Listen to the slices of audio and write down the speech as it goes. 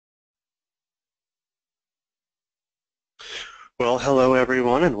Well, hello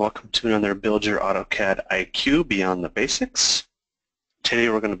everyone, and welcome to another Build Your AutoCAD IQ Beyond the Basics. Today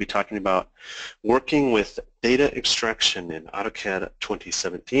we're going to be talking about working with data extraction in AutoCAD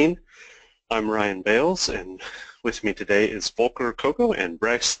 2017. I'm Ryan Bales, and with me today is Volker Kogo and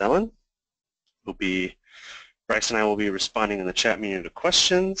Bryce Thelen. Bryce and I will be responding in the chat menu to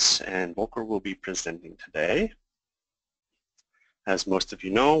questions, and Volker will be presenting today. As most of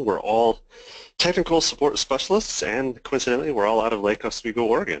you know, we're all technical support specialists, and coincidentally, we're all out of Lake Oswego,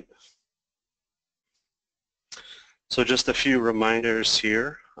 Oregon. So just a few reminders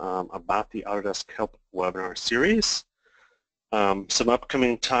here about the Autodesk Help webinar series. Some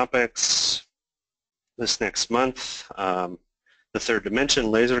upcoming topics this next month. The third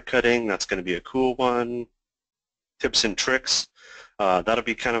dimension, laser cutting, that's going to be a cool one. Tips and tricks, that'll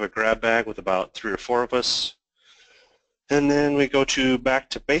be kind of a grab bag with about 3 or 4 of us. And then we go to Back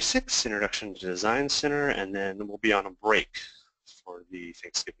to Basics, Introduction to Design Center, and then we'll be on a break for the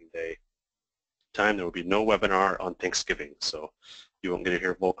Thanksgiving Day time. There will be no webinar on Thanksgiving, so you won't get to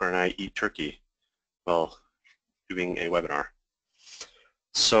hear Volker and I eat turkey while doing a webinar.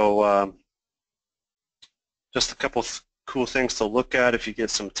 So just a couple cool things to look at if you get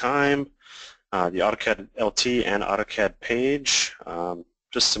some time. The AutoCAD LT and AutoCAD page,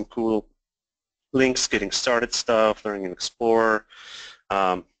 just some cool links, getting started stuff, learning and explore.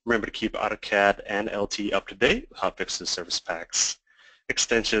 Remember to keep AutoCAD and LT up to date with hotfixes, service packs,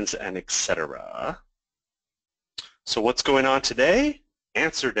 extensions, and etc. So what's going on today?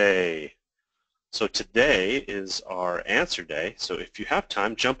 Answer Day. So today is our Answer Day. So if you have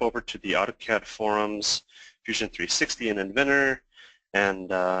time, jump over to the AutoCAD forums, Fusion 360 and Inventor, and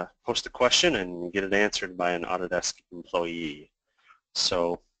post a question and get it answered by an Autodesk employee.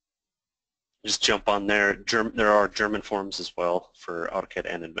 So just jump on there. There are German forums as well for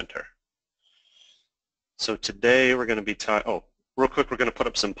AutoCAD and Inventor. So today we're going to be talking, real quick, we're going to put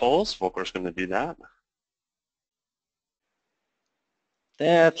up some polls. Volker's going to do that.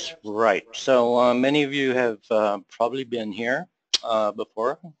 That's right. So many of you have probably been here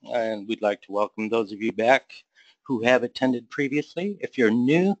before, and we'd like to welcome those of you back who have attended previously. If you're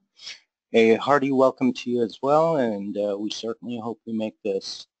new, a hearty welcome to you as well, and we certainly hope we make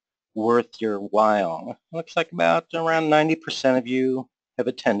this worth your while. Looks like about around 90% of you have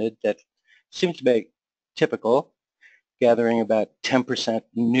attended. That seems to be typical, gathering about 10%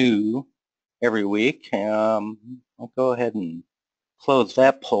 new every week. I'll go ahead and close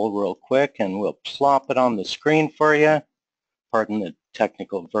that poll real quick, and we'll plop it on the screen for you. Pardon the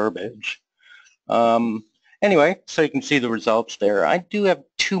technical verbiage. Anyway, so you can see the results there. I do have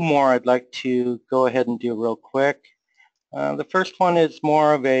 2 more I'd like to go ahead and do real quick. The first one is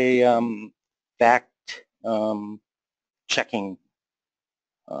more of a fact checking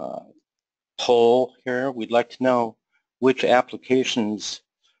poll here. We'd like to know which applications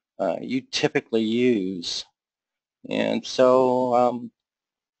you typically use. And so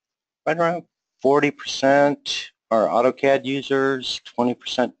right around 40% are AutoCAD users,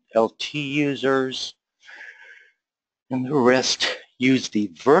 20% LT users, and the rest use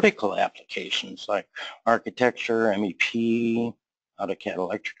the vertical applications like architecture, MEP, AutoCAD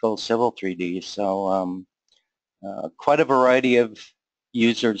electrical, civil 3D. So quite a variety of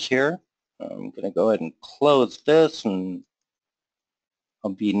users here. I'm going to go ahead and close this, and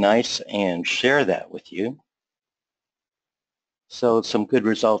I'll be nice and share that with you. So some good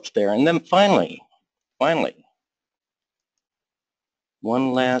results there. And then finally,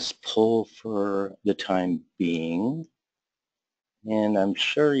 one last poll for the time being. And I'm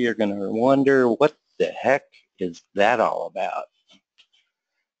sure you're going to wonder, what the heck is that all about?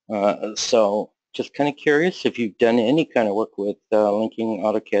 So just kind of curious if you've done any kind of work with linking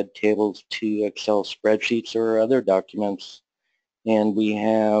AutoCAD tables to Excel spreadsheets or other documents. And we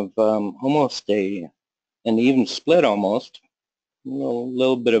have almost an even split almost. A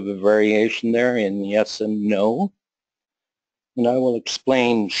little bit of a variation there in yes and no. And I will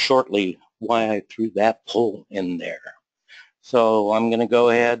explain shortly why I threw that poll in there. So I'm going to go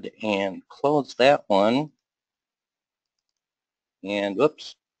ahead and close that one. And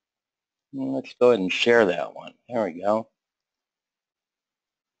whoops, let's go ahead and share that one. There we go.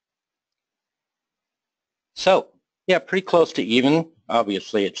 So yeah, pretty close to even.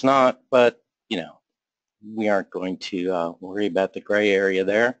 Obviously it's not, but you know, we aren't going to worry about the gray area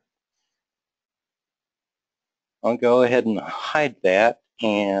there. I'll go ahead and hide that,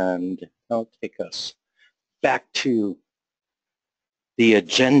 and I'll take us back to the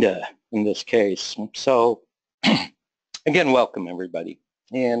agenda in this case. So again, welcome everybody,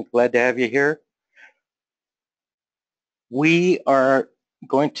 and glad to have you here. We are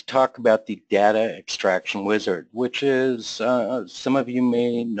going to talk about the data extraction wizard, which is, some of you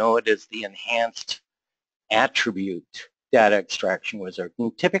may know it as the enhanced attribute data extraction wizard.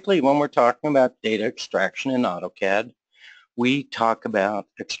 And typically when we're talking about data extraction in AutoCAD, we talk about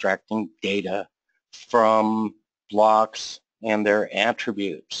extracting data from blocks and their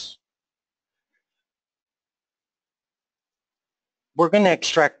attributes. We're going to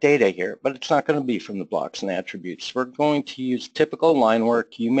extract data here, but it's not going to be from the blocks and attributes. We're going to use typical line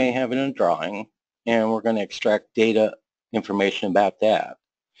work you may have in a drawing, and we're going to extract data information about that.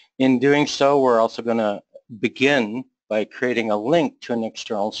 In doing so, we're also going to begin by creating a link to an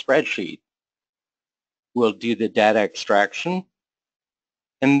external spreadsheet. We'll do the data extraction,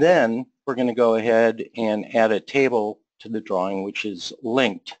 and then we're going to go ahead and add a table to the drawing which is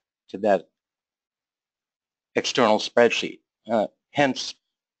linked to that external spreadsheet, hence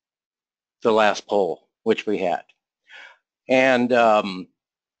the last poll which we had. And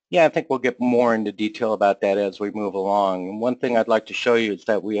yeah, I think we'll get more into detail about that as we move along. And one thing I'd like to show you is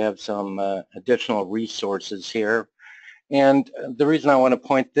that we have some additional resources here. And the reason I want to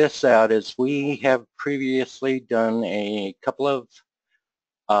point this out is we have previously done a couple of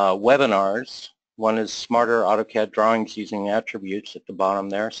webinars. One is Smarter AutoCAD Drawings Using Attributes at the bottom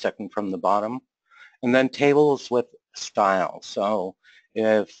there, second from the bottom. And then Tables with Style. So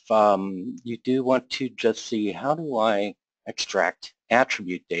if you do want to just see how do I extract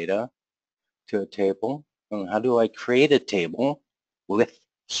attribute data to a table, and how do I create a table with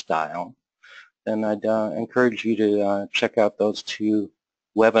style, then I'd encourage you to check out those two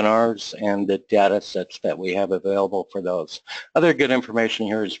webinars and the data sets that we have available for those. Other good information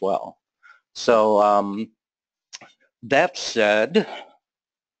here as well. So that said,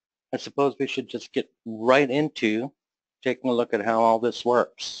 I suppose we should just get right into taking a look at how all this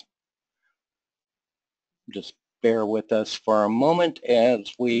works. Just bear with us for a moment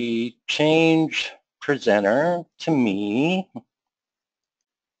as we change presenter to me.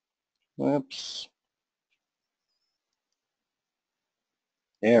 Whoops.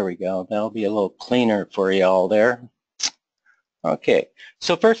 There we go. That'll be a little cleaner for you all there. Okay,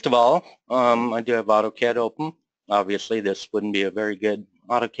 so first of all, I do have AutoCAD open. Obviously, this wouldn't be a very good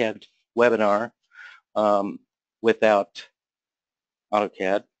AutoCAD webinar without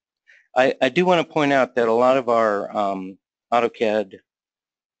AutoCAD. I do want to point out that a lot of our AutoCAD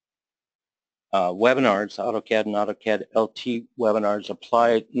webinars, AutoCAD and AutoCAD LT webinars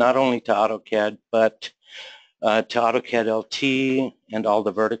apply not only to AutoCAD, but to AutoCAD LT and all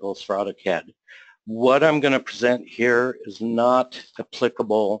the verticals for AutoCAD. What I'm going to present here is not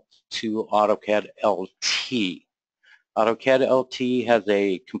applicable to AutoCAD LT. AutoCAD LT has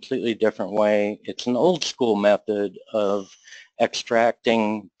a completely different way. It's an old school method of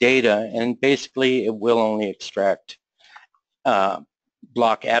extracting data, and basically it will only extract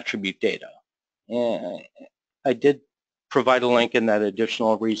block attribute data. And I did provide a link in that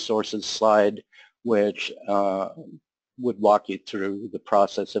additional resources slide which would walk you through the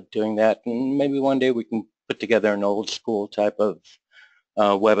process of doing that, and maybe one day we can put together an old school type of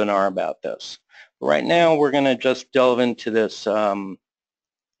webinar about this. But right now we're going to just delve into this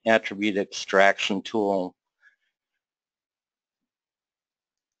attribute extraction tool.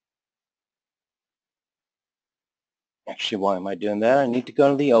 Actually, why am I doing that? I need to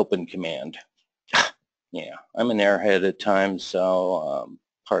go to the open command. Yeah, I'm an airhead at times, so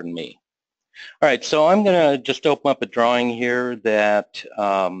pardon me. All right, so I'm going to just open up a drawing here that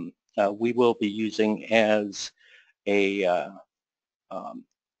we will be using as a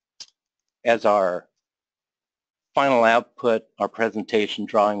as our final output, our presentation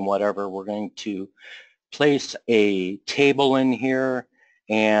drawing, whatever. We're going to place a table in here,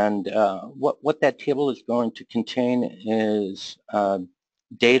 and what that table is going to contain is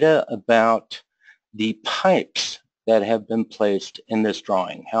data about the pipes that have been placed in this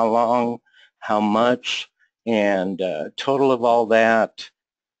drawing. How long, how much, and total of all that.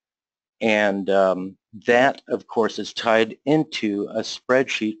 And that, of course, is tied into a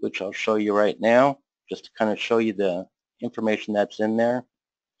spreadsheet, which I'll show you right now, just to kind of show you the information that's in there.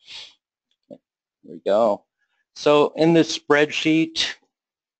 There we go. So in this spreadsheet,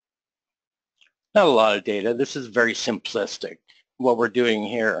 not a lot of data. This is very simplistic, what we're doing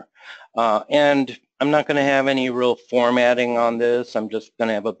here. And I'm not going to have any real formatting on this. I'm just going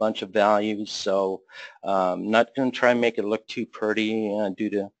to have a bunch of values. So I'm not going to try and make it look too pretty due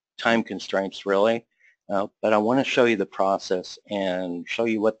to time constraints, really. But I want to show you the process and show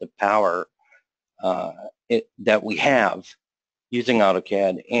you what the power that we have using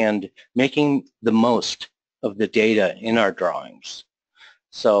AutoCAD and making the most of the data in our drawings.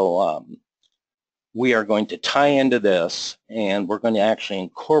 So we are going to tie into this, and we're going to actually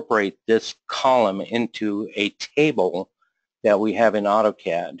incorporate this column into a table that we have in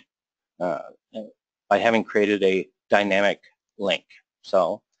AutoCAD by having created a dynamic link.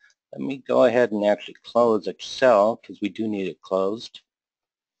 So let me go ahead and actually close Excel, because we do need it closed.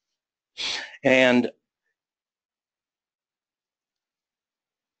 And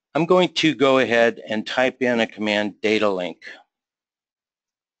I'm going to go ahead and type in a command, data link,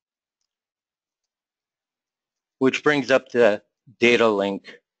 which brings up the data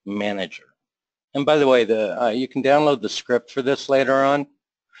link manager. And by the way, you can download the script for this later on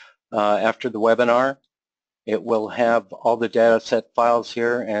after the webinar. It will have all the data set files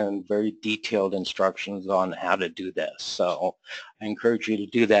here and very detailed instructions on how to do this. So I encourage you to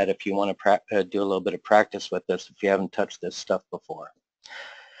do that if you want to do a little bit of practice with this if you haven't touched this stuff before.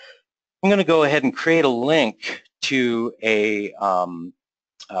 I'm going to go ahead and create a link to to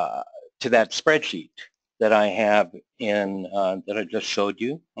that spreadsheet that I have in that I just showed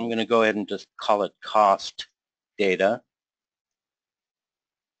you. I'm going to go ahead and just call it cost data,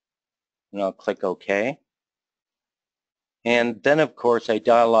 and I'll click OK. And then, of course, a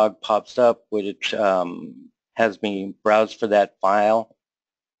dialog pops up which has me browse for that file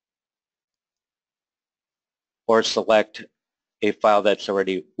or select a file that's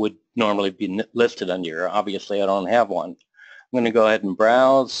already would normally be listed under here. Obviously, I don't have one. I'm going to go ahead and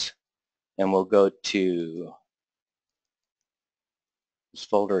browse, and we'll go to this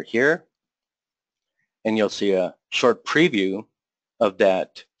folder here, and you'll see a short preview of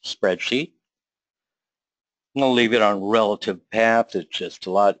that spreadsheet. I'm going to leave it on relative path. It's just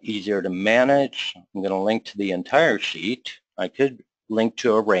a lot easier to manage. I'm going to link to the entire sheet. I could link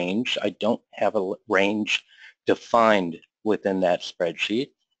to a range. I don't have a range defined within that spreadsheet.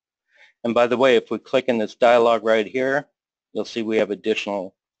 And by the way, if we click in this dialog right here, you'll see we have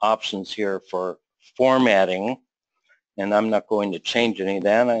additional options here for formatting. And I'm not going to change any of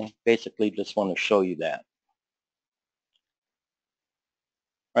that. I basically just want to show you that.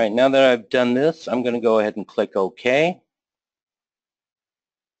 All right, now that I've done this, I'm going to go ahead and click OK.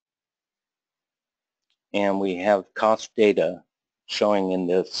 And we have cost data showing in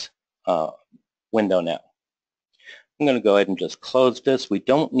this window now. I'm going to go ahead and just close this. We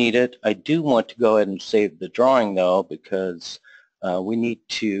don't need it. I do want to go ahead and save the drawing though, because we need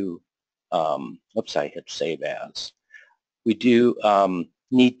to, oops, I hit save as. We do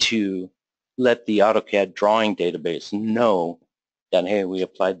need to let the AutoCAD drawing database know that, hey, we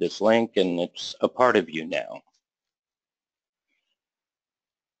applied this link and it's a part of you now.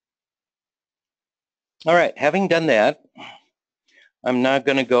 All right, having done that, I'm now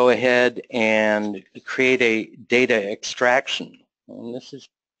going to go ahead and create a data extraction. And this is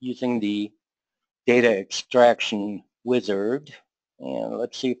using the data extraction wizard. And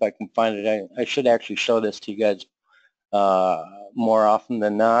let's see if I can find it. I should actually show this to you guys more often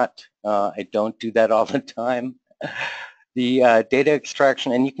than not. I don't do that all the time. The data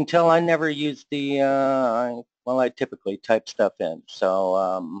extraction, and you can tell I never use the, well, I typically type stuff in.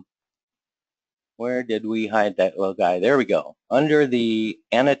 So where did we hide that little guy? There we go. Under the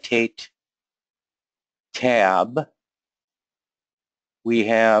Annotate tab, we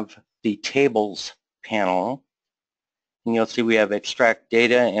have the Tables panel. And you'll see we have Extract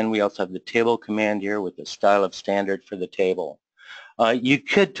Data, and we also have the Table command here with the style of standard for the table. You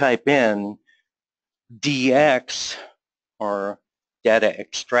could type in DX, or Data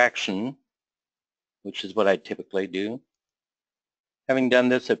Extraction, which is what I typically do. Having done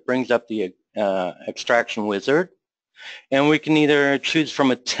this, it brings up the extraction wizard, and we can either choose from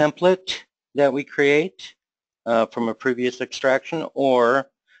a template that we create from a previous extraction, or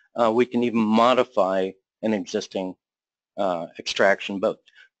we can even modify an existing extraction, but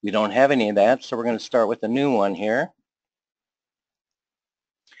we don't have any of that, so we're going to start with a new one here.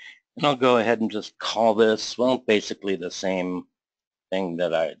 And I'll go ahead and just call this, well, basically the same thing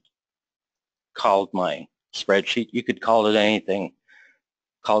that I called my spreadsheet. You could call it anything.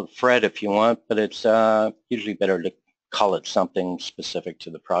 Call it Fred if you want, but it's usually better to call it something specific to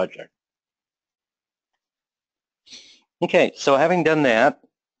the project. Okay, so having done that,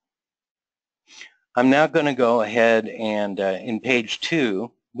 I'm now going to go ahead and in page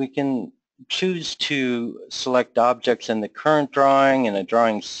 2, we can choose to select objects in the current drawing and a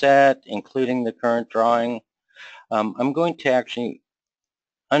drawing set, including the current drawing. I'm going to actually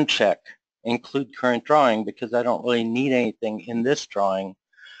uncheck Include Current Drawing because I don't really need anything in this drawing.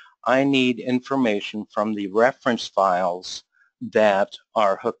 I need information from the reference files that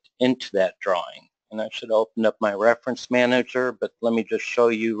are hooked into that drawing. And I should open up my reference manager, but let me just show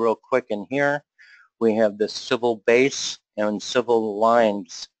you real quick in here. We have the civil base and civil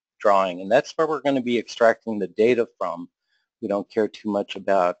lines drawing, and that's where we're going to be extracting the data from. We don't care too much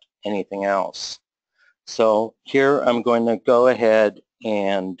about anything else. So here I'm going to go ahead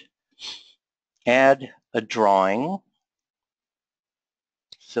and add a drawing,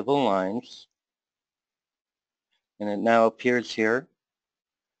 civil lines, and it now appears here.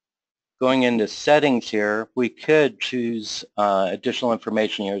 Going into settings here, we could choose additional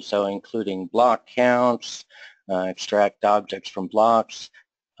information here, so including block counts, extract objects from blocks.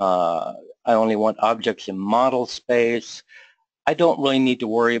 I only want objects in model space. I don't really need to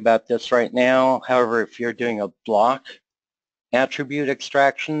worry about this right now. However, if you're doing a block attribute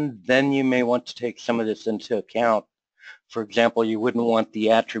extraction, then you may want to take some of this into account. For example, you wouldn't want the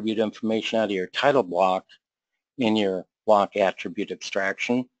attribute information out of your title block in your block attribute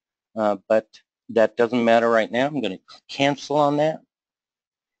extraction. But that doesn't matter right now. I'm going to cancel on that,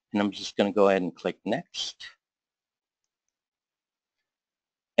 and I'm just going to go ahead and click Next.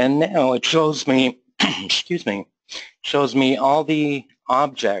 And now it shows me, excuse me, shows me all the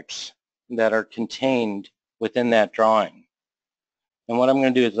objects that are contained within that drawing. And what I'm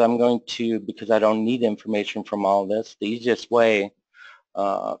going to do is I'm going to, because I don't need information from all this, the easiest way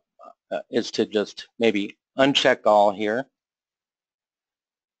is to just maybe uncheck all here.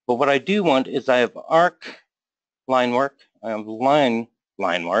 But what I do want is I have arc line work, I have line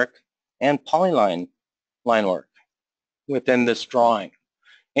work, and polyline line work within this drawing.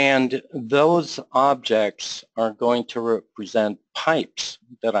 And those objects are going to represent pipes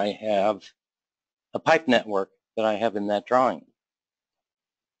that I have, a pipe network that I have in that drawing.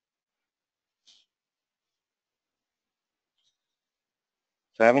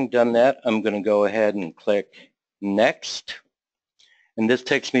 So having done that, I'm going to go ahead and click Next. And this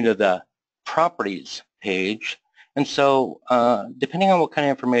takes me to the Properties page. And so depending on what kind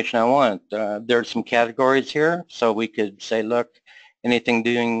of information I want, there's some categories here. So we could say, look,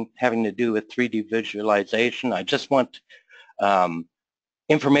 anything having to do with 3D visualization. I just want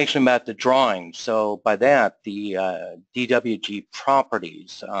information about the drawing. So by that, the DWG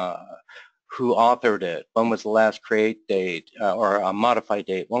properties, who authored it, when was the last create date or a modify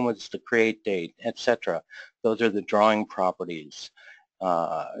date, when was the create date, etc. Those are the drawing properties.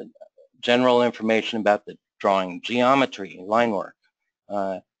 General information about the drawing, geometry, line work,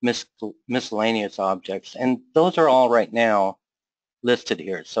 miscellaneous objects, and those are all right now listed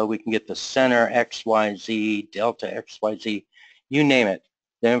here. So we can get the center, XYZ, delta XYZ, you name it.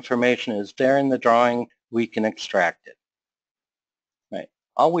 The information is there in the drawing. We can extract it. Right.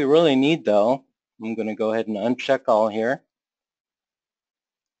 All we really need, though, I'm going to go ahead and uncheck all here.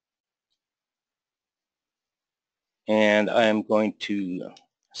 And I'm going to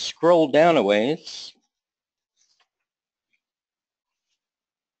scroll down a ways.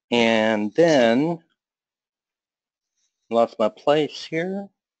 And then, lost my place here.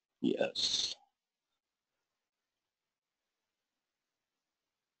 Yes.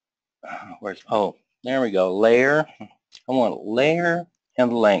 Where's, oh, there we go, layer. I want layer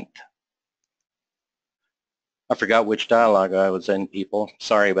and length. I forgot which dialogue I was in, people.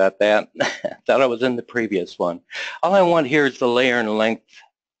 Sorry about that. Thought I was in the previous one. All I want here is the layer and length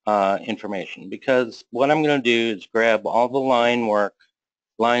information, because what I'm going to do is grab all the line work,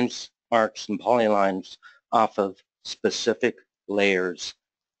 lines, arcs, and polylines off of specific layers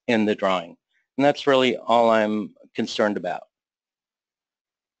in the drawing. And that's really all I'm concerned about.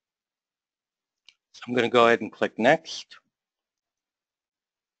 So I'm going to go ahead and click Next.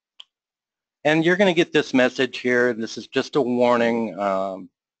 And you're going to get this message here. This is just a warning.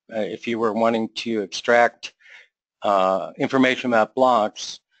 If you were wanting to extract information about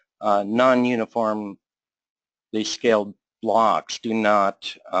blocks, non-uniformly scaled blocks do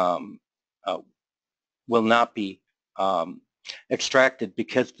not, will not be extracted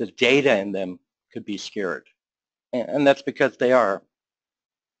because the data in them could be skewed. And that's because they are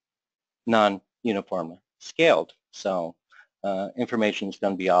non-uniformly scaled. So information is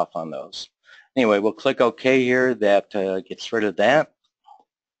going to be off on those. Anyway, we'll click OK here. That gets rid of that.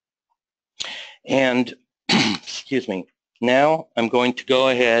 And, excuse me, now I'm going to go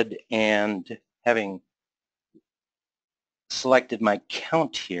ahead and, having selected my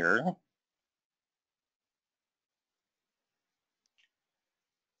count here,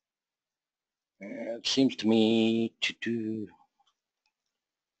 it seems to me to do,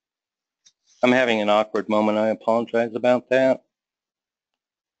 I'm having an awkward moment. I apologize about that.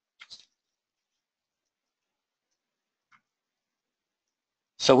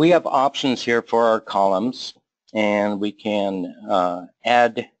 So we have options here for our columns, and we can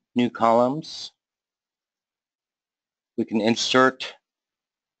add new columns. We can insert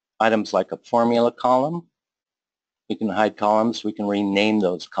items like a formula column. We can hide columns. We can rename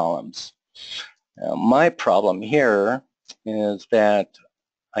those columns. Now, my problem here is that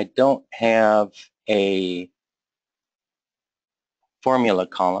I don't have a formula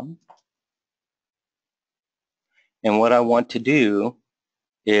column. And what I want to do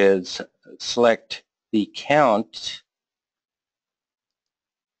is select the count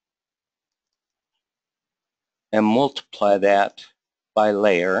and multiply that by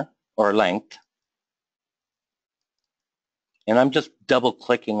layer or length. And I'm just double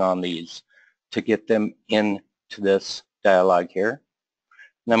clicking on these to get them into this dialog here.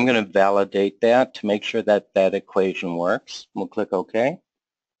 And I'm going to validate that to make sure that that equation works. We'll click OK.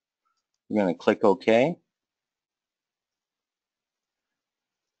 We're going to click OK.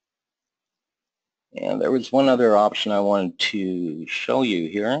 And there was one other option I wanted to show you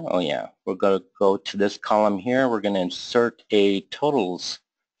here. Oh yeah, we're going to go to this column here. We're going to insert a totals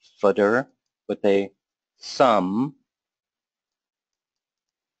footer with a sum.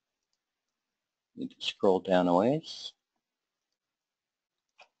 Need to scroll down a ways.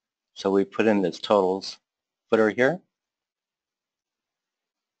 So we put in this totals footer here.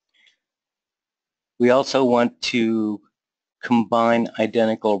 We also want to combine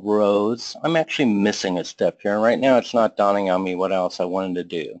identical rows. I'm actually missing a step here. Right now it's not dawning on me what else I wanted to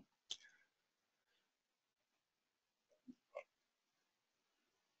do.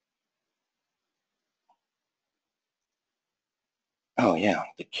 Oh yeah,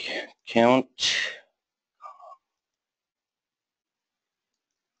 the count.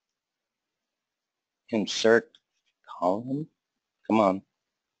 Insert column. Come on.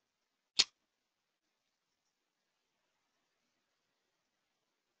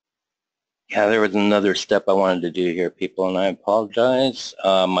 Yeah, there was another step I wanted to do here, people, and I apologize.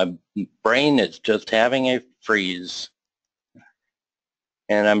 My brain is just having a freeze.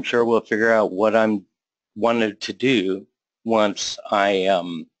 And I'm sure we'll figure out what I'm wanted to do once I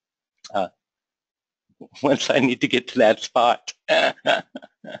once I need to get to that spot.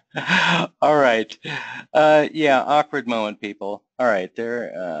 All right. Yeah, awkward moment, people. All right,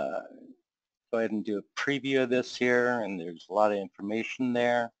 there. Go ahead and do a preview of this here, and there's a lot of information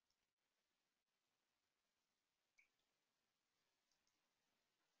there.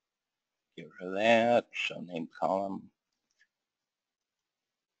 Get rid of that. Show name column.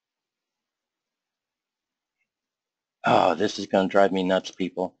 Oh, this is going to drive me nuts,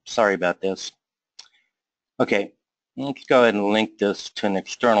 people. Sorry about this. Okay, let's go ahead and link this to an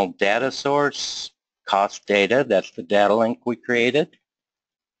external data source. Cost data, that's the data link we created.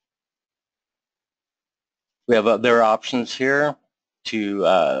 We have other options here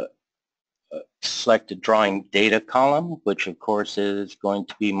to select a drawing data column, which of course is going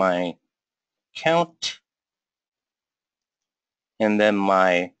to be my count, and then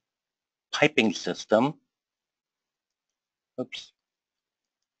my piping system. Oops.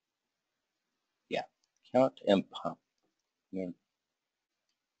 Yeah, count and pump.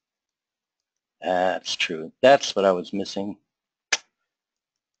 That's true. That's what I was missing.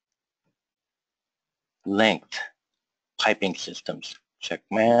 Length, piping systems, check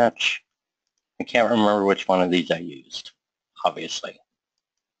match. I can't remember which one of these I used, obviously.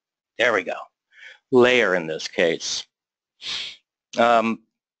 There we go. Layer in this case. There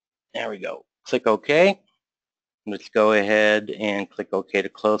we go. Click OK. Let's go ahead and click OK to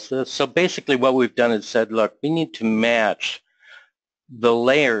close this. So basically what we've done is said, look, we need to match the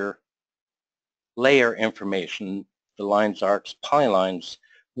layer information, the lines, arcs, polylines,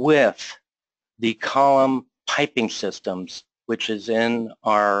 with the column piping systems, which is in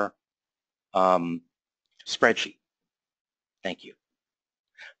our spreadsheet. Thank you.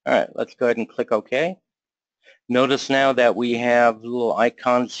 All right, let's go ahead and click OK. Notice now that we have little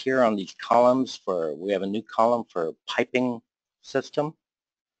icons here on these columns for, we have a new column for piping system,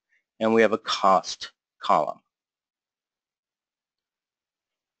 and we have a cost column.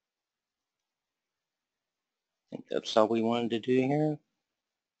 I think that's all we wanted to do here.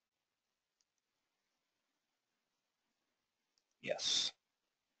 Yes.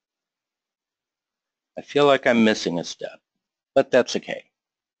 I feel like I'm missing a step, but that's okay.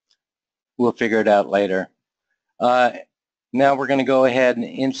 We'll figure it out later. Now we're going to go ahead and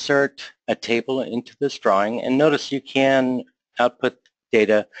insert a table into this drawing, and notice you can output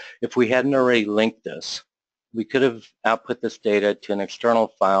data. If we hadn't already linked this, we could have output this data to an external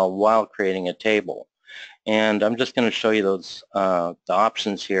file while creating a table. And I'm just going to show you those the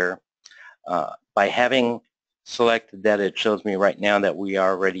options here. By having selected that, it shows me right now that we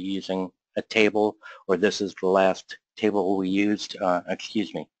are already using a table, or this is the last table we used,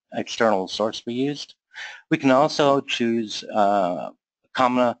 external source we used. We can also choose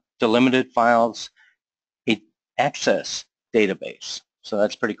comma delimited files, a access database. So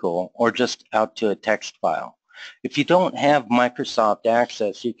that's pretty cool, or just out to a text file. If you don't have Microsoft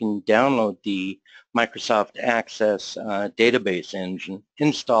Access, you can download the Microsoft Access database engine,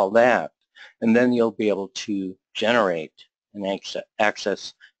 install that, and then you'll be able to generate an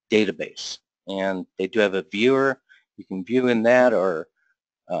access database. And they do have a viewer. You can view in that or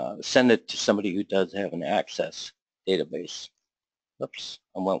send it to somebody who does have an access database. Oops,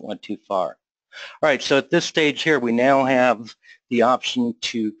 I went one too far. All right, so at this stage here, we now have the option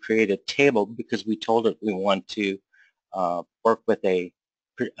to create a table because we told it we want to work with a,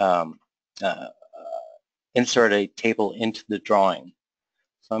 um, uh, insert a table into the drawing.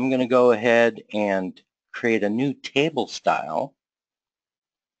 So I'm going to go ahead and create a new table style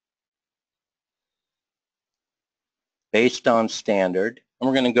based on standard. And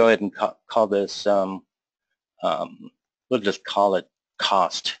we're going to go ahead and call this, we'll just call it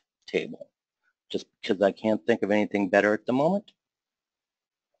cost table, just because I can't think of anything better at the moment.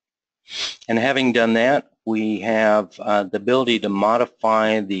 And having done that, we have the ability to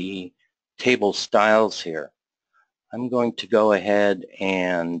modify the table styles here. I'm going to go ahead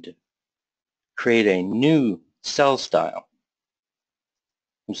and create a new cell style.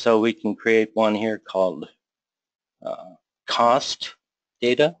 And so we can create one here called cost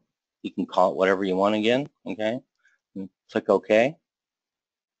data. You can call it whatever you want again, okay? And click OK.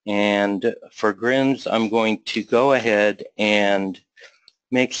 And for grins, I'm going to go ahead and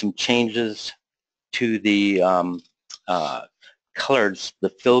make some changes to the colors, the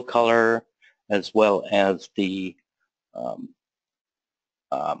fill color, as well as the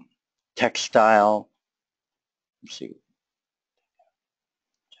text style. Let's see.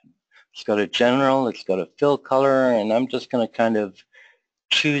 Let's go to general, let's go to fill color, and I'm just going to kind of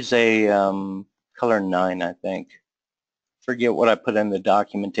choose a color 9, I think. Forget what I put in the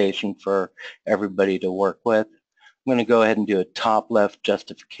documentation for everybody to work with. I'm going to go ahead and do a top left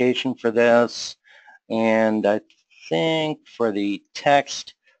justification for this. And I think for the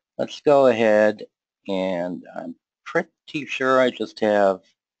text, let's go ahead, and I'm pretty sure I just have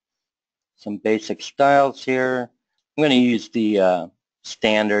some basic styles here. I'm going to use the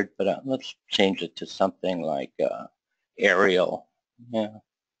standard, but let's change it to something like Arial. Yeah,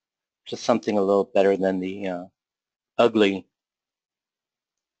 just something a little better than the ugly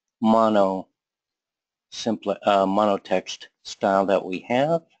monotext style that we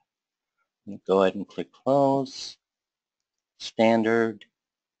have. Go ahead and click close. Standard.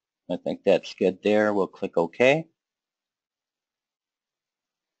 I think that's good there. We'll click OK.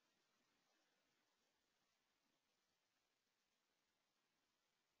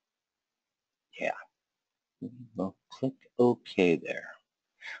 Yeah. We'll click OK there.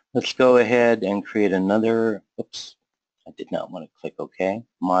 Let's go ahead and create another. Oops. I did not want to click OK.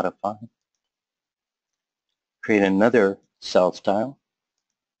 Modify. Create another cell style.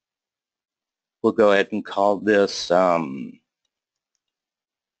 We'll go ahead and call this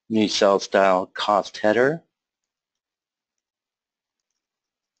new cell style cost header.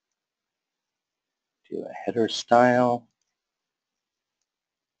 Do a header style.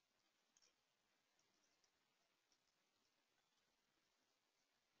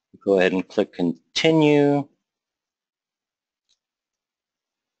 Go ahead and click continue.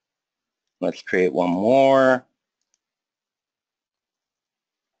 Let's create one more.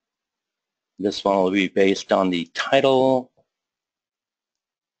 This one will be based on the title.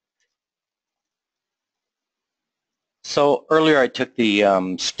 So earlier I took the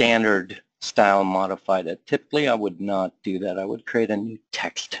standard style and modified it. Typically I would not do that. I would create a new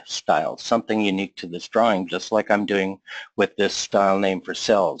text style, something unique to this drawing, just like I'm doing with this style name for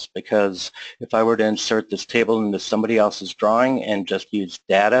cells. Because if I were to insert this table into somebody else's drawing and just use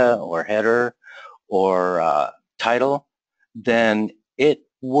data or header or title, then it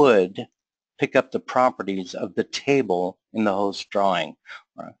would pick up the properties of the table in the host drawing,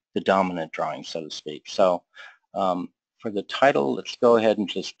 or the dominant drawing, so to speak. So for the title, let's go ahead and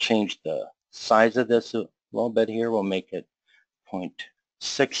just change the size of this a little bit here. We'll make it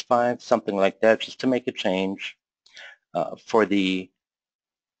 0.65, something like that, just to make a change. For the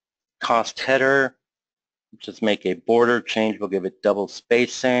cost header, just make a border change. We'll give it double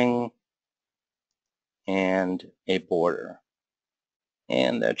spacing and a border.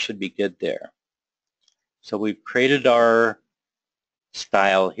 And that should be good there. So we've created our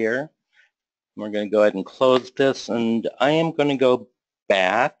style here. We're going to go ahead and close this, and I am going to go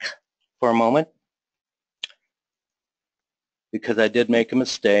back for a moment because I did make a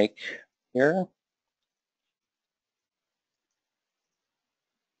mistake here.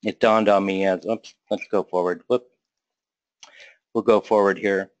 It dawned on me as, oops, let's go forward. Whoop. We'll go forward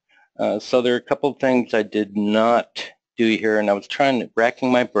here. So there are a couple of things I did not do here, and I was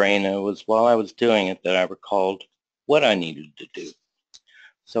racking my brain, and it was while I was doing it that I recalled what I needed to do.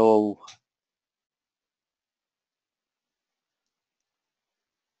 So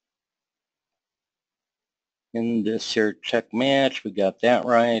in this here check match, we got that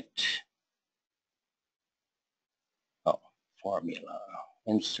right. Oh, formula,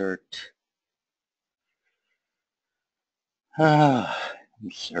 insert.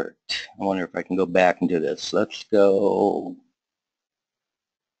 Insert. I wonder if I can go back and do this. Let's go.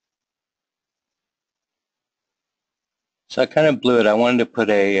 So I kind of blew it. I wanted to put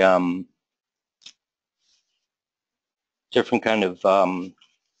a different kind of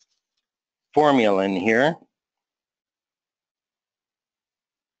formula in here.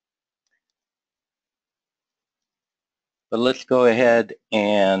 But let's go ahead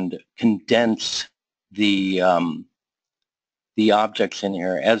and condense the objects in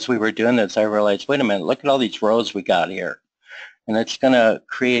here. As we were doing this, I realized, wait a minute, look at all these rows we got here. And it's going to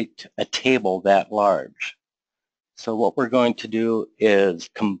create a table that large. So what we're going to do is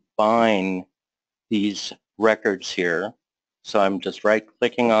combine these records here. So I'm just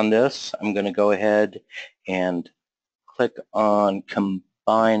right-clicking on this. I'm going to go ahead and click on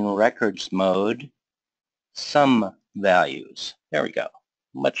Combine Records Mode, Sum Values. There we go.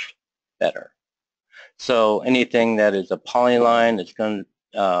 Much better. So anything that is a polyline is going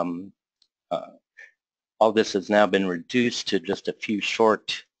to, all this has now been reduced to just a few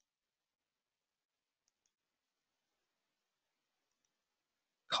short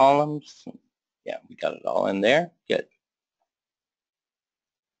columns. Yeah, we got it all in there. Good.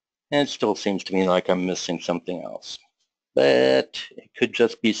 And it still seems to me like I'm missing something else. But it could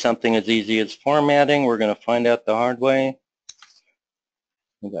just be something as easy as formatting. We're going to find out the hard way.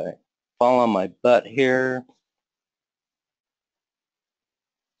 I'm going to fall on my butt here.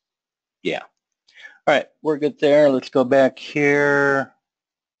 Yeah. All right, we're good there. Let's go back here.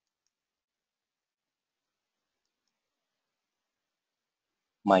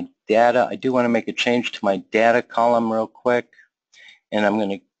 My data, I do want to make a change to my data column real quick. And I'm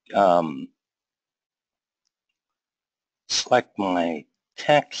going to select my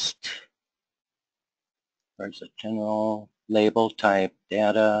text. There's a general label type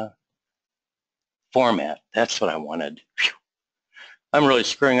data format. That's what I wanted. Whew. I'm really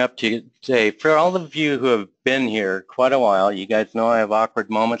screwing up today. For all of you who have been here quite a while, you guys know I have awkward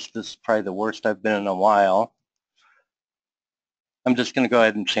moments. This is probably the worst I've been in a while. I'm just going to go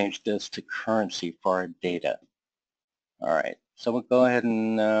ahead and change this to currency for our data. All right, so we'll go ahead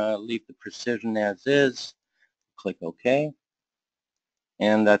and leave the precision as is. Click OK.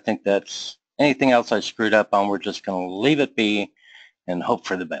 And I think that's anything else I screwed up on, we're just going to leave it be and hope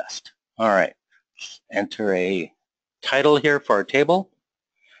for the best. All right, just enter a title here for our table.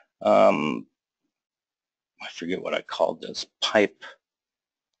 I forget what I called this, pipe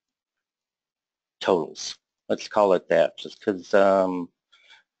totals. Let's call it that, just because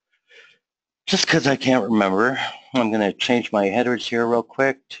I can't remember. I'm going to change my headers here real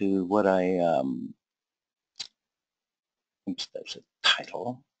quick to what oops, that's a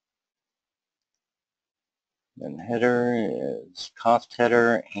title. Then header is cost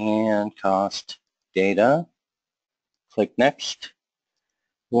header and cost data. Click next.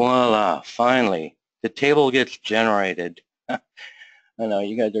 Voila, finally, the table gets generated. I know,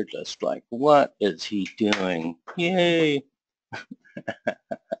 you guys are just like, what is he doing? Yay!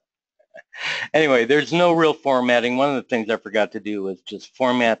 Anyway, there's no real formatting. One of the things I forgot to do was just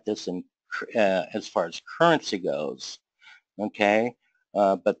format this in, as far as currency goes. Okay,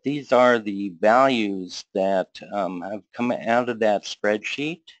 but these are the values that have come out of that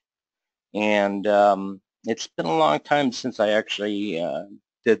spreadsheet. And it's been a long time since I actually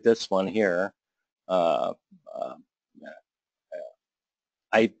did this one here.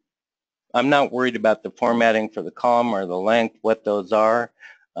 I'm not worried about the formatting for the column or the length, what those are,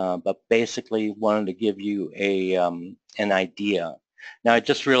 but basically wanted to give you a an idea. Now I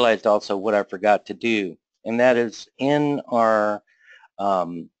just realized also what I forgot to do, and that is in our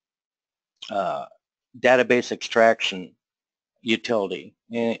database extraction utility,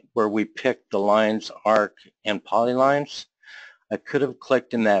 where we pick the lines, arc, and polylines. I could have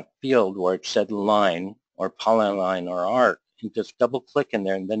clicked in that field where it said line or polyline or arc and just double click in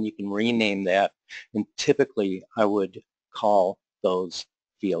there, and then you can rename that. And typically I would call those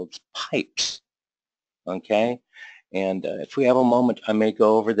fields pipes. Okay, and if we have a moment I may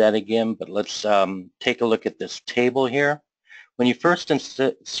go over that again, but let's take a look at this table here. When you first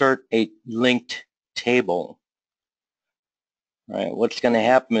insert a linked table, right, what's going to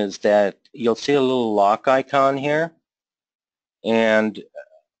happen is that you'll see a little lock icon here, and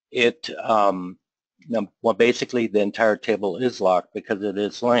well, basically the entire table is locked because it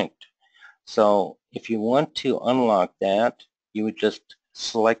is linked. So if you want to unlock that, you would just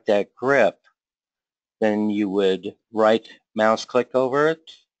select that grip, then you would right mouse click over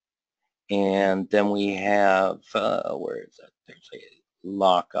it, and then we have, where is that? There's a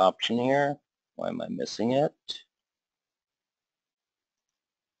lock option here. Why am I missing it?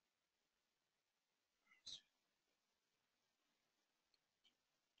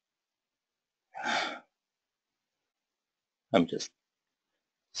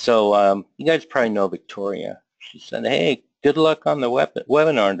 So you guys probably know Victoria. She said, hey, good luck on the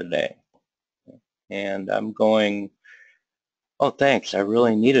webinar today. And I'm going, oh, thanks. I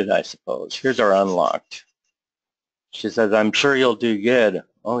really need it, I suppose. Here's our unlocked. She says, I'm sure you'll do good.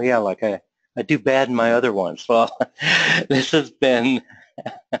 Oh, yeah, like I do bad in my other ones. Well, this has been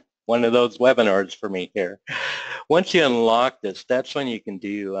one of those webinars for me here. Once you unlock this, that's when you can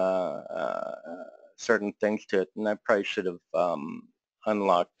do certain things to it. And I probably should have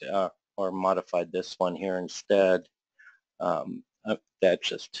unlocked or modified this one here instead. That's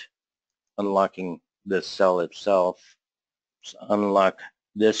just unlocking this cell itself. So unlock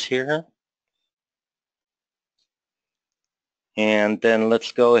this here. And then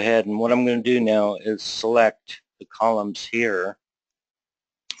let's go ahead, and what I'm going to do now is select the columns here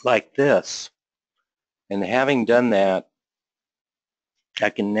like this. And having done that,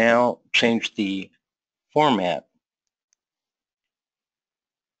 I can now change the format.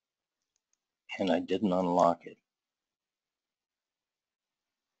 And I didn't unlock it.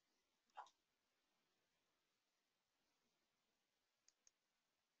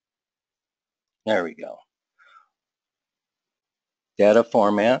 There we go. Data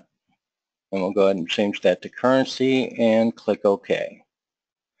format. And we'll go ahead and change that to currency and click OK.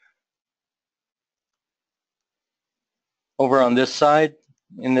 Over on this side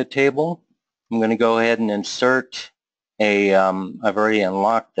in the table, I'm going to go ahead and insert a, I've already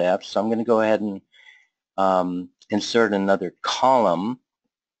unlocked that, so I'm going to go ahead and insert another column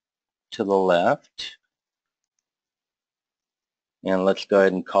to the left. And let's go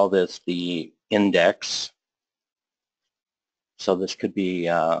ahead and call this the index. So this could be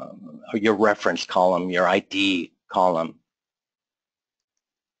your reference column, your ID column.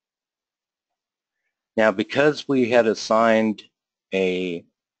 Now, because we had assigned a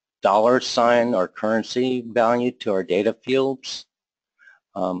 $sign or currency value to our data fields,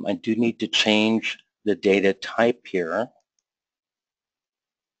 I do need to change the data type here.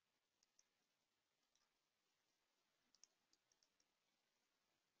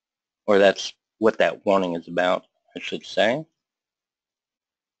 Or that's what that warning is about, I should say.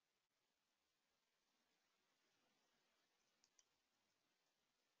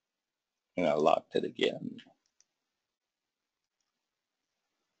 And I locked it again.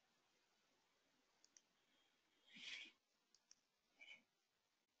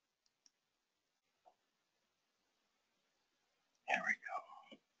 There we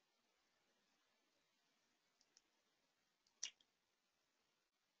go.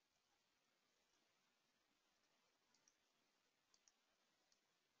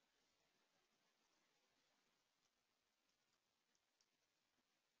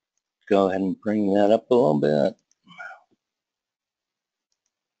 Go ahead and bring that up a little bit.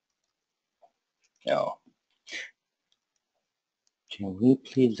 Now, can we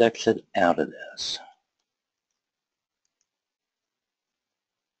please exit out of this?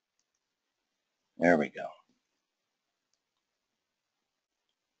 There we go.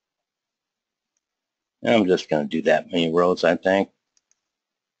 I'm just going to do that many rows, I think.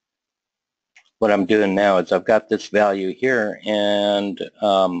 What I'm doing now is I've got this value here, and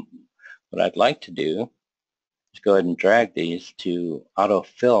what I'd like to do is go ahead and drag these to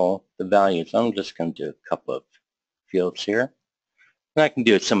autofill the values. I'm just going to do a couple of fields here. And I can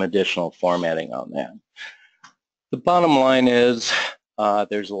do some additional formatting on that. The bottom line is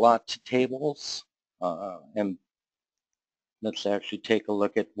there's a lot to tables, and let's actually take a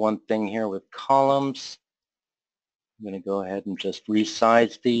look at one thing here with columns. I'm going to go ahead and just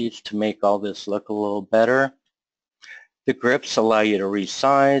resize these to make all this look a little better. The grips allow you to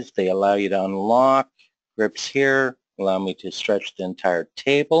resize. They allow you to unlock. Grips here allow me to stretch the entire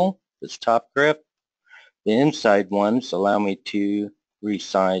table, this top grip. The inside ones allow me to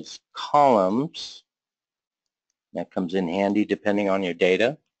resize columns. That comes in handy depending on your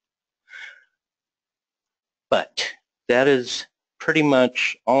data. But that is pretty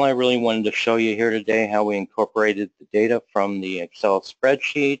much all I really wanted to show you here today, how we incorporated the data from the Excel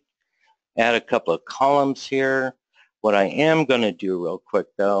spreadsheet. Add a couple of columns here. What I am going to do real quick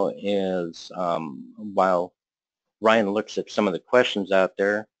though is while Ryan looks at some of the questions out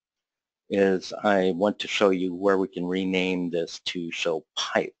there, is I want to show you where we can rename this to show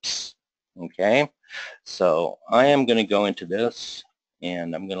pipes. Okay, so I am going to go into this,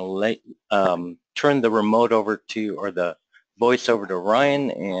 and I'm going to turn the remote over to, or the voice over to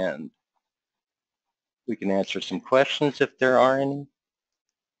Ryan, and we can answer some questions if there are any.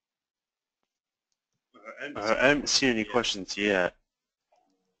 I haven't seen any questions yet.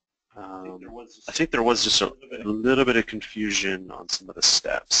 I think there was just a little bit of confusion on some of the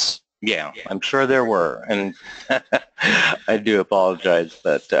steps. Yeah, I'm sure there were, and I do apologize,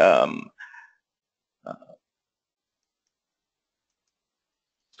 but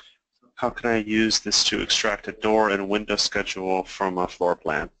how can I use this to extract a door and window schedule from a floor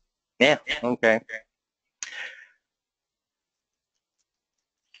plan? yeah, okay.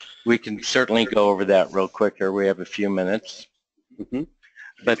 We can certainly go over that real quick here. We have a few minutes. Mm-hmm.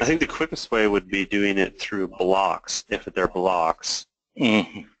 But I think the quickest way would be doing it through blocks, if they're blocks.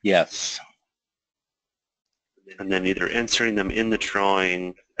 Yes. And then either inserting them in the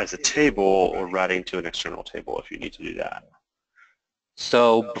drawing as a table or routing to an external table if you need to do that.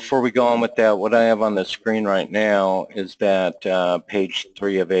 So before we go on with that, what I have on the screen right now is that page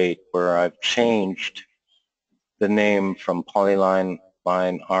 3 of 8, where I've changed the name from polyline,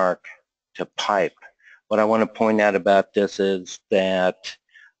 line, arc to pipe. What I want to point out about this is that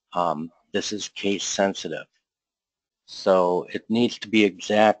this is case sensitive. So it needs to be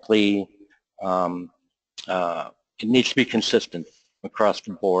exactly, it needs to be consistent across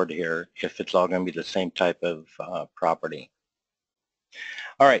the board here if it's all going to be the same type of property.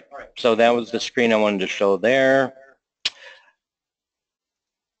 All right, so that was the screen I wanted to show there.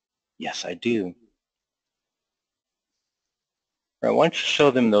 Yes, I do. All right, why don't you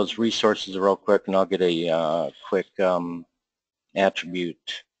show them those resources real quick, and I'll get a quick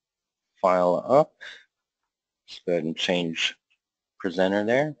attribute file up. Let's go ahead and change presenter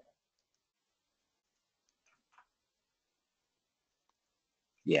there.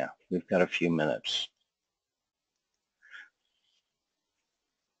 Yeah, we've got a few minutes.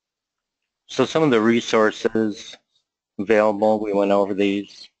 So some of the resources available, we went over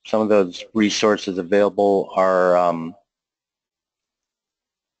these. Some of those resources available are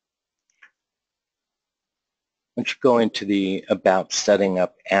once you go into the About Setting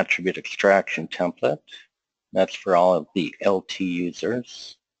Up Attribute Extraction template, that's for all of the LT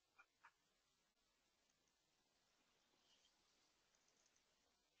users.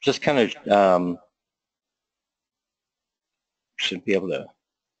 Just kind of should be able to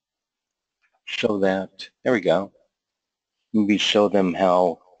show that. There we go. Maybe show them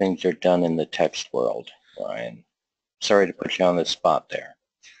how things are done in the text world, Ryan. Sorry to put you on the spot there.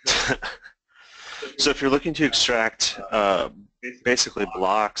 So if you're looking to extract basically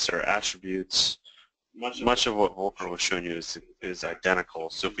blocks or attributes, much of what Volker was showing you is identical.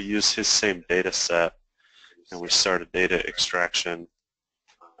 So if we use his same data set and we start a data extraction,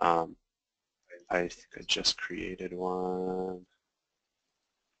 I think I just created one.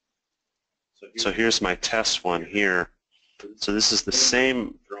 So here's my test one here. So this is the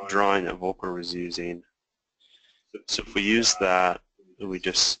same drawing that Volker was using. So if we use that, we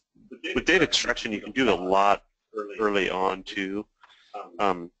just, with data extraction, you can do a lot early on too.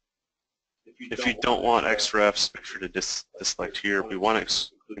 If you don't want XREFs, make sure to select here. We want to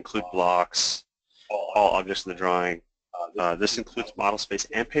include blocks, all objects in the drawing. This includes model space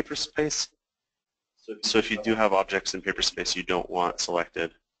and paper space. So if you do have objects in paper space you don't want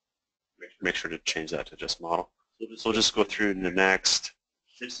selected, make sure to change that to just model. So we'll just go through to the next.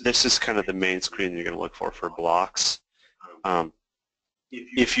 This is kind of the main screen you're going to look for blocks.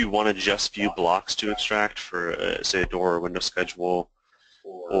 If you want to just view blocks to extract for, say, a door or window schedule,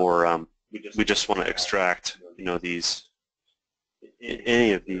 or we just want to extract, these,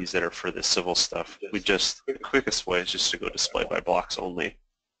 any of these that are for the civil stuff, the quickest way is just to go display by blocks only.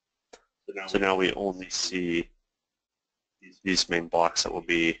 So now we only see these main blocks that will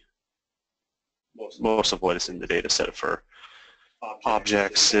be most of what is in the data set for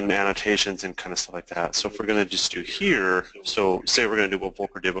objects and annotations and kind of stuff like that. So if we're going to just do here, so say we're going to do what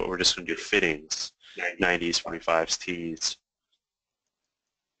Volker did, but we're just going to do fittings, 90s, 45s, Ts.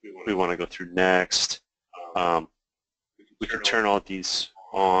 We want to go through next. We can turn all of these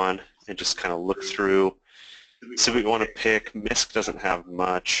on and just kind of look through. So we want to pick, MISC doesn't have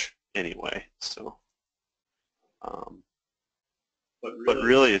much anyway, so. But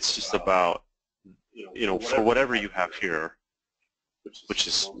really it's just about, for whatever you have here, which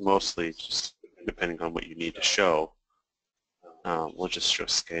is mostly just depending on what you need to show, we'll just show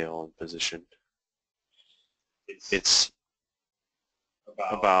scale and position. It's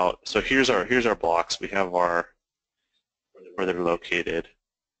about, so here's our blocks. We have where they're located.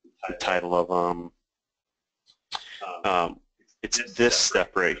 the title of them. It's this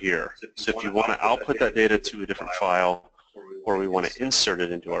step right here. So if you want to output that data to a different file, or we want to insert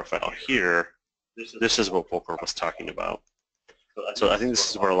it into our file here, this is what Volker was talking about. So I think this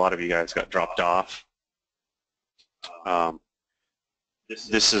is where a lot of you guys got dropped off.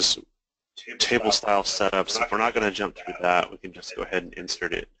 This is table style setup, so if we're not going to jump through that, we can just go ahead and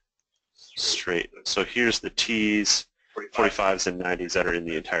insert it straight. So here's the T's, 45s, and 90s that are in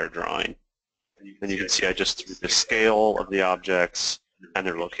the entire drawing. And you can see I just threw the scale of the objects and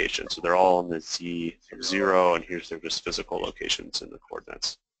their location. So they're all in the Z of 0, and here's their just physical locations in the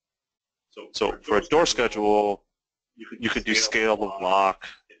coordinates. So for a door schedule, you could do scale of block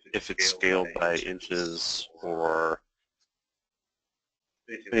if it's scaled by inches or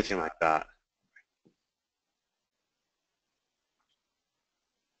anything like that.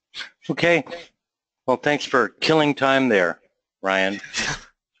 Okay. Well, thanks for killing time there, Ryan.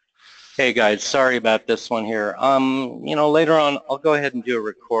 Hey guys, sorry about this one here. You know, later on I'll go ahead and do a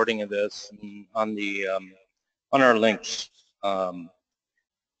recording of this on the on our links.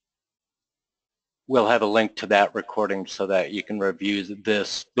 We'll have a link to that recording so that you can review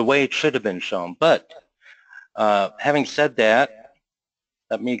this the way it should have been shown. But having said that,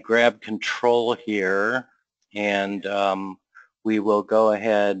 let me grab control here, and we will go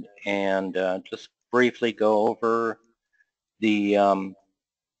ahead and just briefly go over the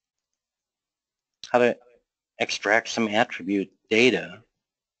how to extract some attribute data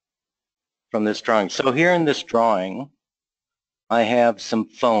from this drawing. So here in this drawing, I have some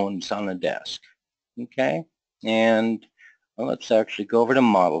phones on the desk, okay? And well, let's actually go over to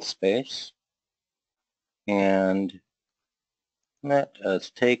model space, and let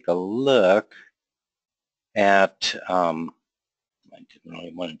us take a look at, I didn't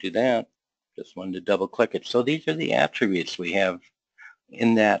really want to do that, just wanted to double click it. So these are the attributes we have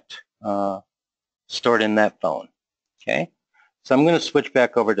in that stored in that phone. Okay, so I'm going to switch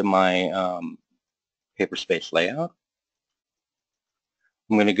back over to my paper space layout.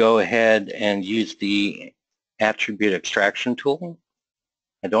 I'm going to go ahead and use the attribute extraction tool.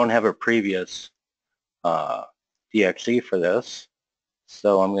 I don't have a previous DXE for this,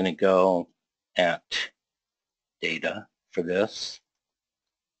 so I'm going to go at data for this.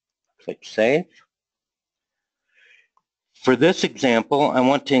 Click save. For this example, I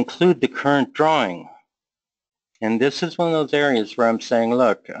want to include the current drawing. And this is one of those areas where I'm saying,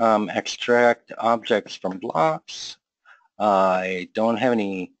 look, extract objects from blocks. I don't have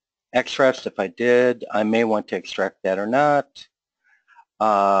any extras. If I did, I may want to extract that or not.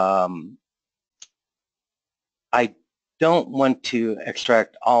 I don't want to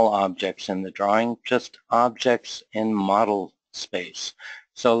extract all objects in the drawing, just objects in model space.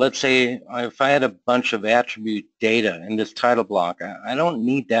 So let's say if I had a bunch of attribute data in this title block, I don't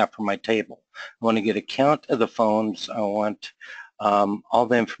need that for my table. I want to get a count of the phones. I want all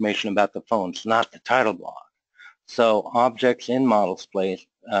the information about the phones, not the title block. So objects in model space,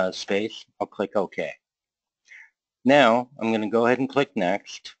 I'll click OK. Now I'm going to go ahead and click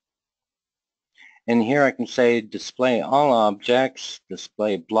Next. And here I can say display all objects,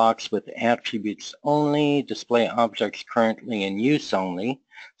 display blocks with attributes only, display objects currently in use only.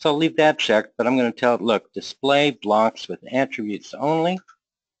 So I'll leave that checked, but I'm going to tell it, look, display blocks with attributes only.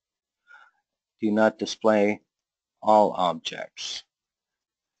 Do not display all objects.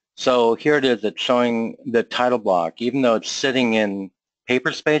 So here it is, it's showing the title block. Even though it's sitting in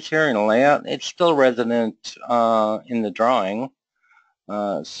paper space here in a layout, it's still resident in the drawing.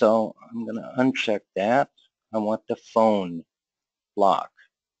 So I'm going to uncheck that. I want the phone block.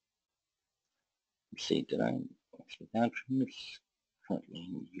 Let's see, did I exit attributes? Currently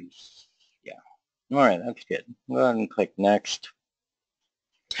in use. Yeah. All right, that's good. Go ahead and click Next.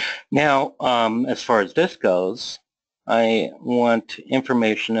 Now, as far as this goes, I want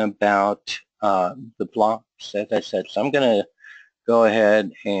information about the blocks, as I said. So I'm going to go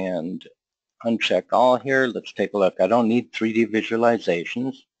ahead and uncheck all here. Let's take a look. I don't need 3D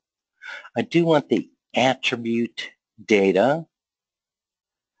visualizations. I do want the attribute data.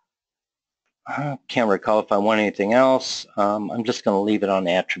 I can't recall if I want anything else. I'm just going to leave it on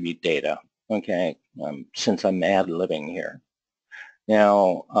attribute data, okay, since I'm ad-libbing here.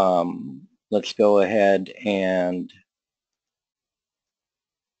 Now, let's go ahead and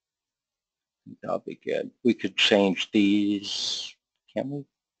that'll be good. We could change these, can we?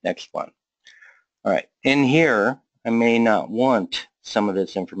 Next one. All right, in here, I may not want some of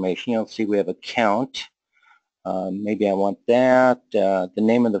this information. You'll see we have a count. Maybe I want that, the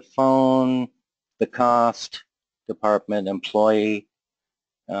name of the phone, the cost, department, employee,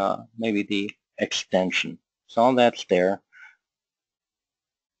 maybe the extension. So all that's there.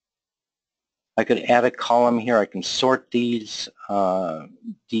 I could add a column here. I can sort these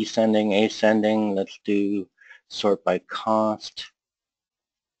descending, ascending. Let's do sort by cost.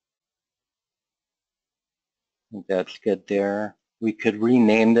 I think that's good there. We could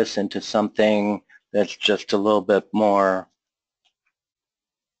rename this into something that's just a little bit more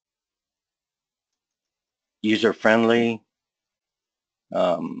user-friendly.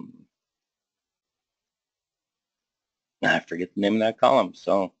 I forget the name of that column,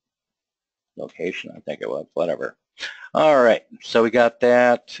 so location, I think it was, whatever. All right, so we got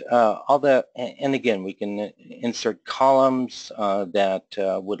that. All that, and again, we can insert columns that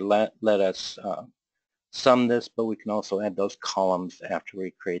would let us sum this, but we can also add those columns after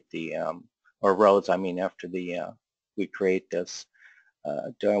we create the, or rows, I mean, after the we create this.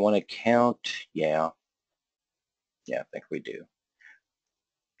 Do I want to count? Yeah, I think we do,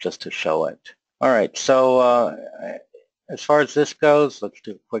 just to show it. All right, so as far as this goes, let's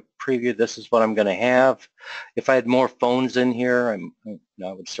do a quick preview. This is what I'm going to have. If I had more phones in here,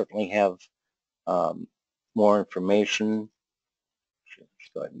 I would certainly have more information. Let's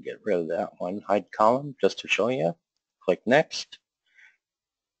go ahead and get rid of that one. Hide column, just to show you. Click Next.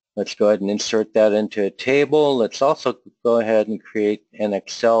 Let's go ahead and insert that into a table. Let's also go ahead and create an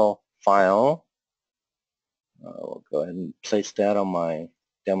Excel file. We'll go ahead and place that on my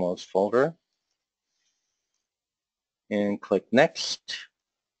demos folder. And click Next.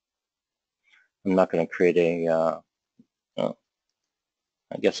 I'm not going to create a, oh,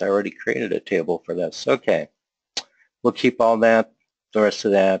 I guess I already created a table for this. Okay. We'll keep all that, the rest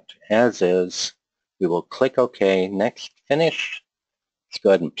of that as is. We will click OK, Next, Finish. Let's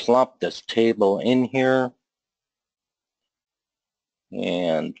go ahead and plop this table in here.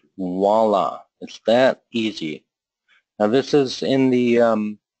 And voila, it's that easy. Now this is in the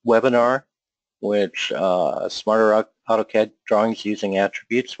webinar, which Smarter AutoCAD Drawings Using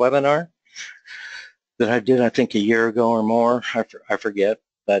Attributes webinar that I did, I think, a year ago or more. I forget,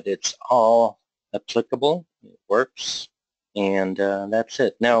 but it's all applicable. It works, and that's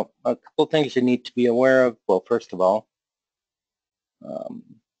it. Now, a couple things you need to be aware of. Well, first of all,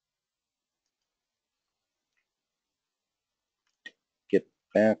 get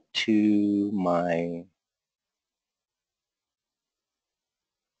back to my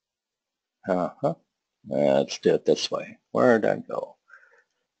let's do it this way. Where did I go?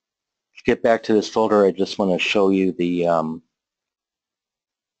 Let's get back to this folder. I just want to show you the oh,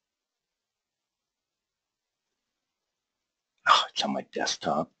 it's on my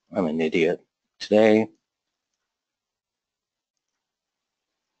desktop. I'm an idiot today.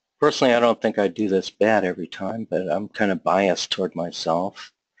 Personally, I don't think I do this bad every time, but I'm kind of biased toward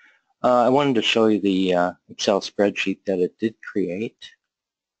myself. I wanted to show you the Excel spreadsheet that it did create.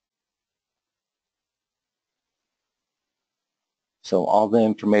 So all the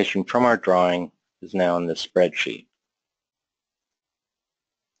information from our drawing is now in this spreadsheet.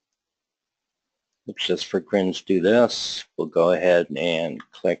 Let's just for grins do this. We'll go ahead and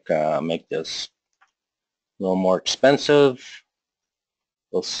click make this a little more expensive.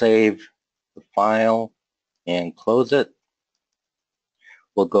 We'll save the file and close it.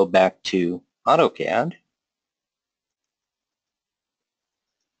 We'll go back to AutoCAD.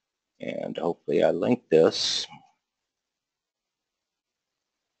 And hopefully I linked this.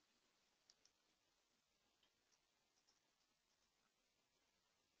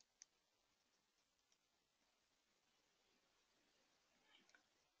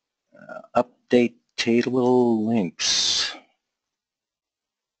 Update table links.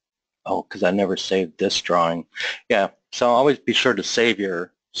 Oh, because I never saved this drawing. Yeah, so always be sure to save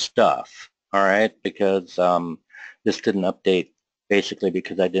your stuff, all right, because this didn't update basically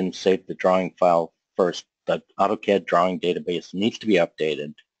because I didn't save the drawing file first. The AutoCAD drawing database needs to be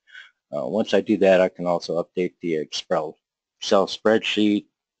updated. Once I do that, I can also update the Excel spreadsheet,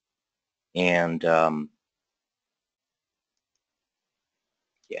 and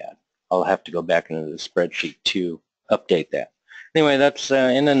yeah, I'll have to go back into the spreadsheet to update that. Anyway, that's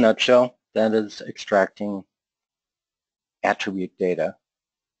in a nutshell, that is extracting attribute data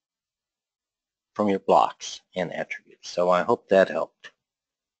from your blocks and attributes. So I hope that helped.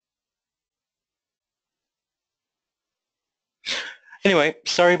 Anyway,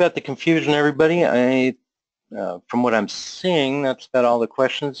 sorry about the confusion, everybody. From what I'm seeing, that's about all the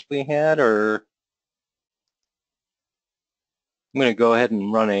questions we had, or I'm going to go ahead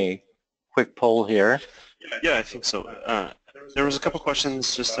and run a quick poll here. Yeah, I think so. There was a couple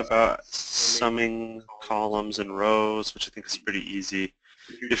questions just about summing columns and rows, which I think is pretty easy.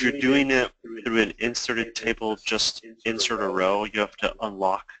 If you're doing it through an inserted table, just insert a row. You have to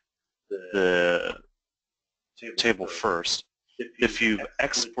unlock the table first. if you've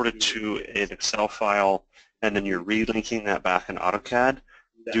exported to an Excel file and then you're relinking that back in AutoCAD,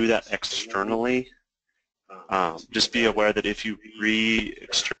 do that externally. Just be aware that if you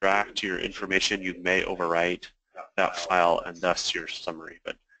re-extract your information, you may overwrite that file and thus your summary,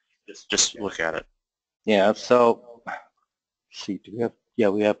 but just look at it. Yeah, so, let's see, do we have, yeah,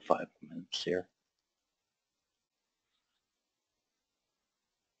 we have 5 minutes here.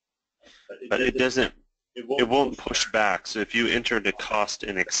 But it won't push back. So if you entered a cost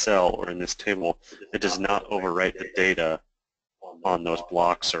in Excel or in this table, it does not overwrite the data on those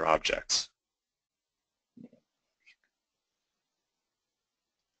blocks or objects.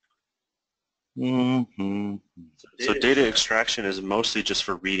 Mm-hmm. So data extraction is mostly just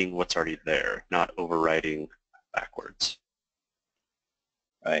for reading what's already there, not overwriting backwards.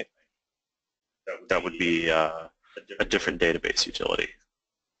 Right. That would be a different database utility.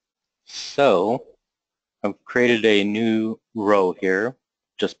 So I've created a new row here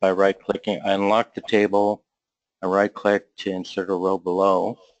just by right-clicking. I unlock the table. I right-click to insert a row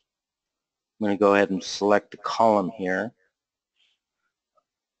below. I'm going to go ahead and select the column here.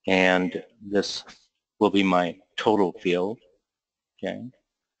 And this will be my total field. Okay.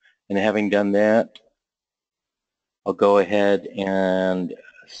 And having done that, I'll go ahead and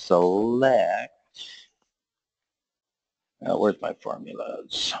select, where's my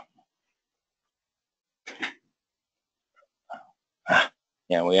formulas?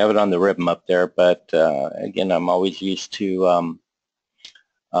 Yeah, we have it on the ribbon up there, but again, I'm always used to,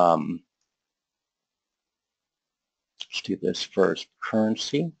 let's do this first,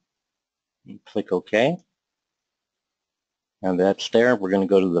 currency, and click OK. And that's there. We're going to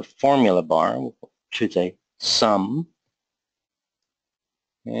go to the formula bar, which is a sum.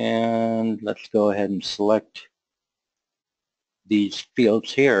 And let's go ahead and select these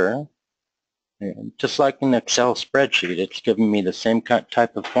fields here. And just like an Excel spreadsheet, it's giving me the same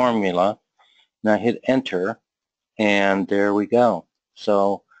type of formula. And I hit enter, and there we go.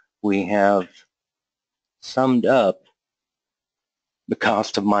 So we have summed up the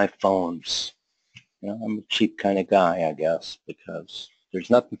cost of my phones. You know, I'm a cheap kind of guy, I guess, because there's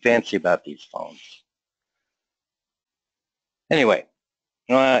nothing fancy about these phones. Anyway,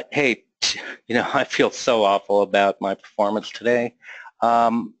 hey, you know, I feel so awful about my performance today,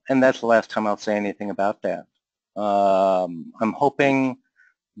 and that's the last time I'll say anything about that. I'm hoping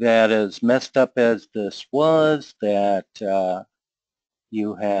that as messed up as this was, that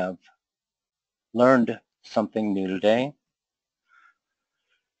you have learned something new today.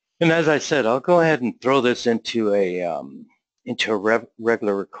 And as I said, I'll go ahead and throw this into a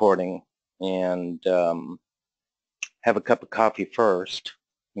regular recording and have a cup of coffee first,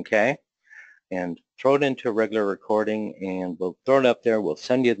 okay? And throw it into a regular recording, and we'll throw it up there. We'll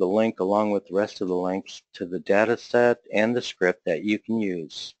send you the link along with the rest of the links to the data set and the script that you can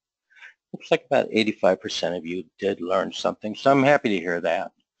use. Looks like about 85% of you did learn something, so I'm happy to hear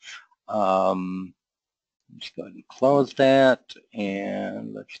that. Let's go ahead and close that,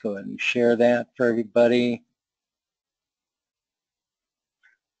 and let's go ahead and share that for everybody.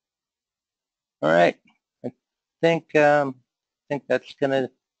 All right, I think that's going to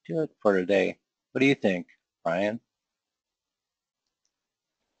do it for today. What do you think, Brian?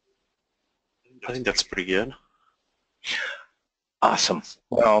 I think that's pretty good. Awesome.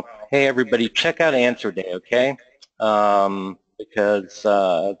 Well, hey everybody, check out Answer Day, okay? Because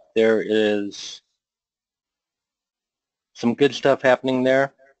there is some good stuff happening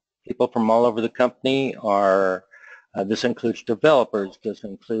there. People from all over the company are, this includes developers, this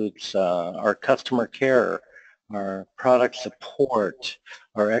includes our customer care, our product support,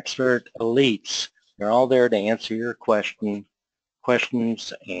 our expert elites. They're all there to answer your questions,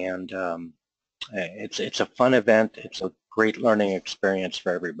 and it's a fun event. It's a great learning experience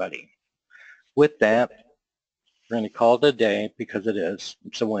for everybody. With that, we're going to call it a day because it is.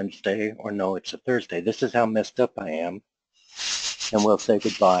 It's a Wednesday, or no, it's a Thursday. This is how messed up I am. And we'll say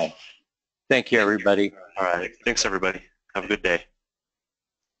goodbye. Thank you, everybody. All right. Thanks, everybody. Have a good day.